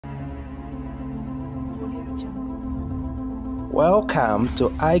Welcome to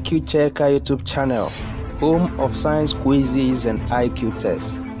IQ Checker YouTube channel, home of science quizzes and IQ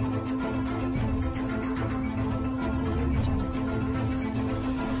tests.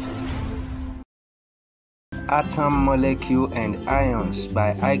 Atom, Molecule and Ions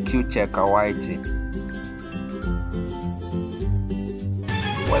by IQ Checker Whitey.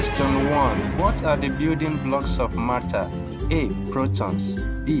 Question 1. What are the building blocks of matter? A. Protons.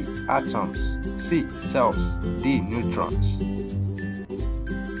 B. Atoms. C. Cells. D. Neutrons.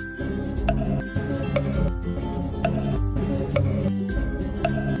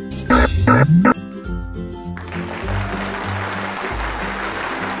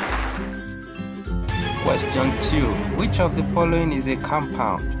 Question 2. Which of the following is a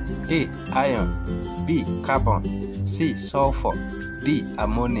compound? A. Iron. B. Carbon. C. Sulfur. D.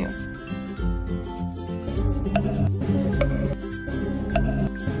 Ammonia.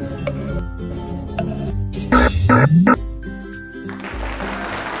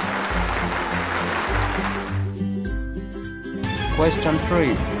 Question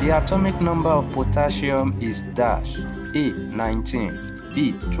 3. The atomic number of potassium is dash. A. 19.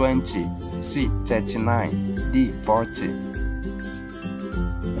 B. 20. C. 39. D. 40.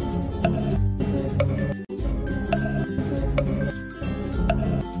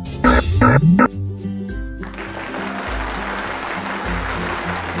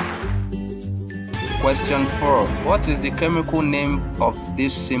 Question 4. What is the chemical name of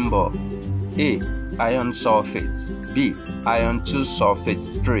this symbol? A. Iron sulfate. B. Iron 2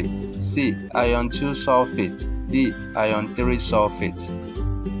 sulfate 3. C. Iron 2 sulfate. D. Iron 3 sulfate.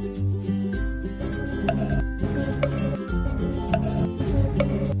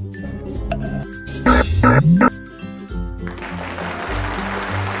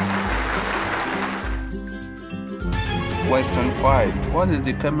 Question 5. What is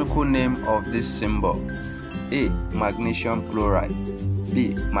the chemical name of this symbol? A. Magnesium chloride.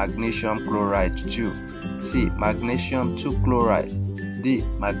 B. Magnesium chloride 2. C. Magnesium 2 chloride. D.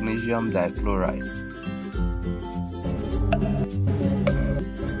 Magnesium dichloride.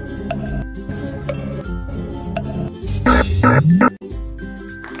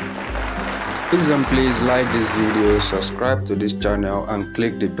 Please like this video, subscribe to this channel and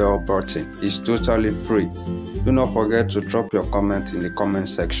click the bell button. It's totally free. Do not forget to drop your comment in the comment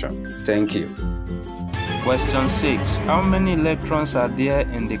section. Thank you. Question 6. How many electrons are there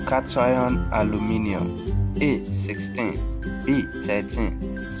in the cation aluminium? A. 16. B.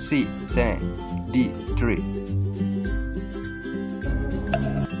 13. C. 10. D. 3.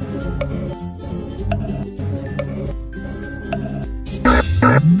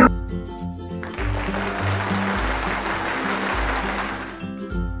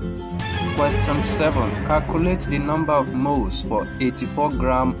 Question 7. Calculate the number of moles for 84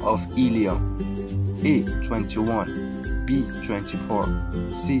 grams of helium. A. 21. B. 24.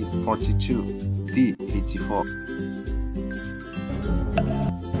 C. 42. D. 84.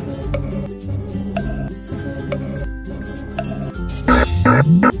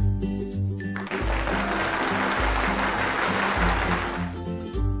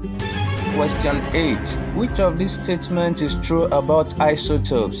 Question 8. Which of these statements is true about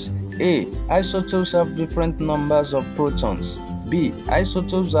isotopes? A. Isotopes have different numbers of protons. B.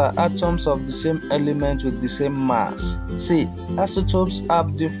 Isotopes are atoms of the same element with the same mass. C. Isotopes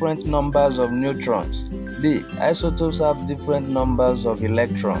have different numbers of neutrons. D. Isotopes have different numbers of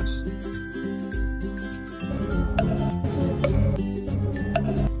electrons.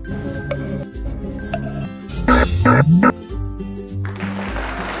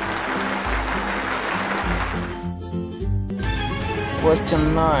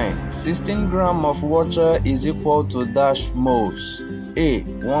 Question 9. 16 grams of water is equal to dash moles. A.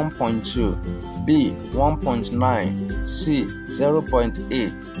 1.2. B. 1.9. C.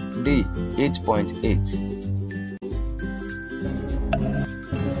 0.8. D. 8.8.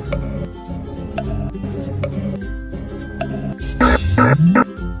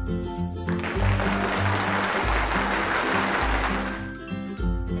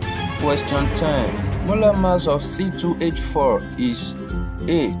 Question 10. Molar mass of C2H4 is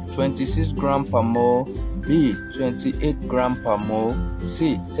A. 26 grams per mole. B. 28 grams per mole.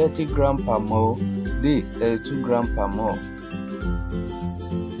 C. 30 grams per mole. D. 32 grams per mole.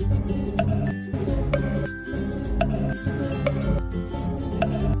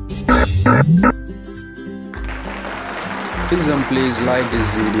 Please like this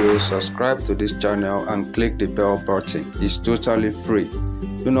video, subscribe to this channel and click the bell button. It's totally free.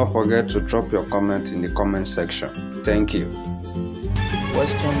 Do not forget to drop your comment in the comment section. Thank you.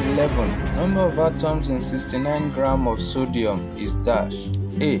 Question 11. Number of atoms in 69 grams of sodium is dash.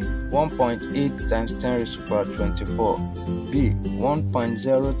 A. 1.8 times 10 raised to power 24. B.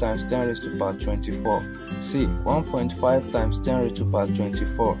 1.0 times 10 raised to power 24. C. 1.5 times 10 raised to power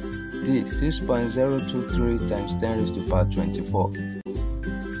 24. D. 6.023 times 10 raised to power 24.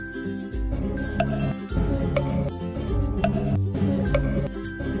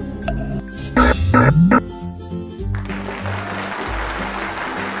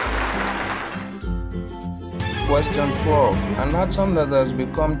 Question 12. An atom that has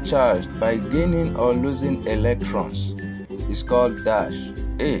become charged by gaining or losing electrons is called dash.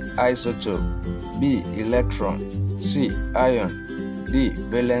 A. Isotope. B. Electron. C. Ion. D.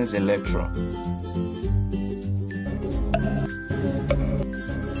 Valence electron.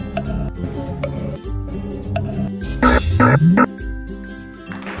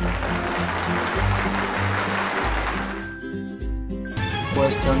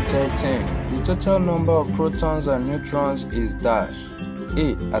 Question 13. The total number of protons and neutrons is dash.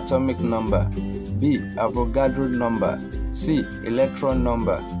 A. Atomic number. B. Avogadro number. C. Electron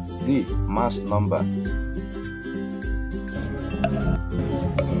number. D. Mass number.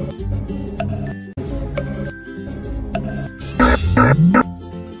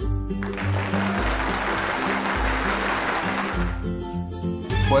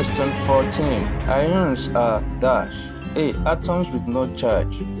 Question 14. Ions are dash. A. Atoms with no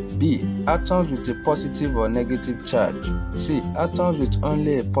charge. B. Atoms with a positive or negative charge. C. Atoms with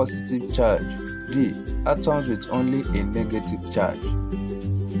only a positive charge. D. Atoms with only a negative charge.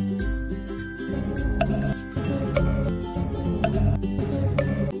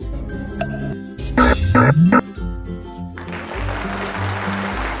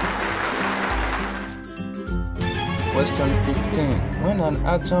 Question 15. When an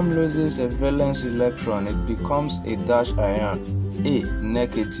atom loses a valence electron, it becomes a dash ion. A.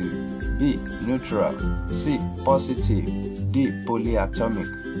 Negative. B. Neutral. C. Positive. D. Polyatomic.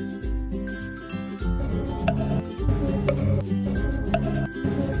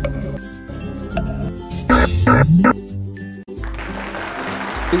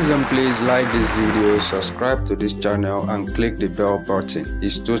 Please like this video, subscribe to this channel and click the bell button.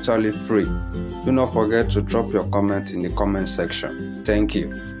 It's totally free. Do not forget to drop your comment in the comment section. Thank you.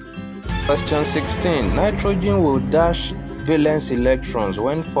 Question 16. Nitrogen will dash valence electrons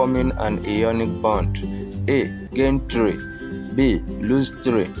when forming an ionic bond. A. Gain 3. B. Lose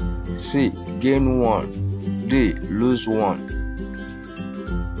 3. C. Gain 1. D. Lose 1.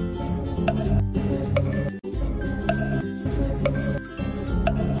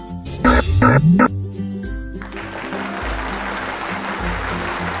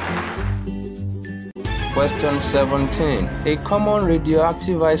 Question 17. A common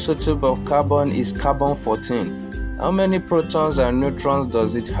radioactive isotope of carbon is carbon-14. How many protons and neutrons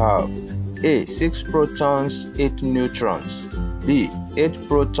does it have? A. 6 protons, 8 neutrons. B. 8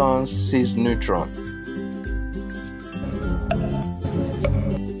 protons, 6 neutrons.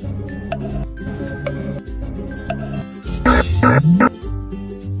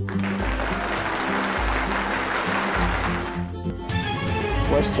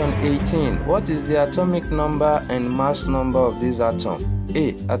 Question 18. What is the atomic number and mass number of this atom?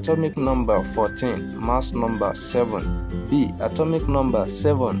 A. Atomic number 14, mass number 7. B. Atomic number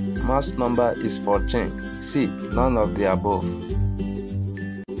 7, mass number is 14. C. None of the above.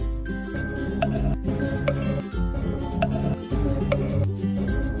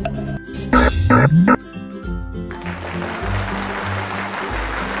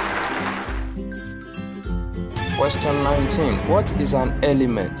 Question 19. What is an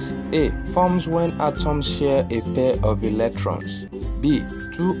element? A. Forms when atoms share a pair of electrons. B.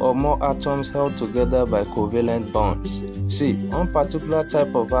 Two or more atoms held together by covalent bonds. C. One particular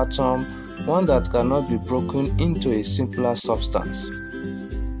type of atom, one that cannot be broken into a simpler substance.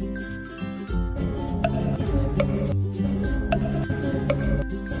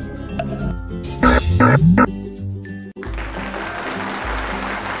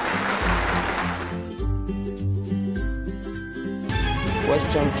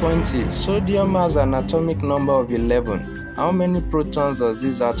 Question 20. Sodium has an atomic number of 11. How many protons does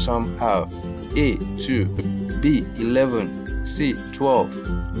this atom have? A. 2. B. 11. C.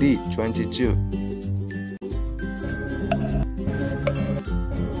 12. D. 22.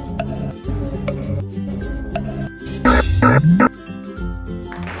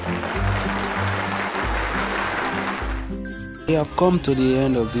 We have come to the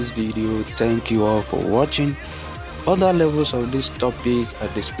end of this video. Thank you all for watching. Other levels of this topic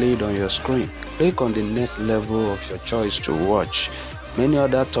are displayed on your screen. Click on the next level of your choice to watch. Many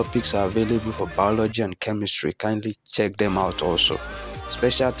other topics are available for biology and chemistry. Kindly check them out also.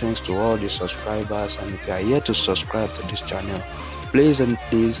 Special thanks to all the subscribers, and if you are yet to subscribe to this channel, Please and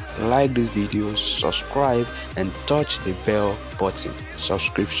please like this video, subscribe and touch the bell button.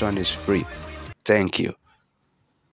 Subscription is free. Thank you.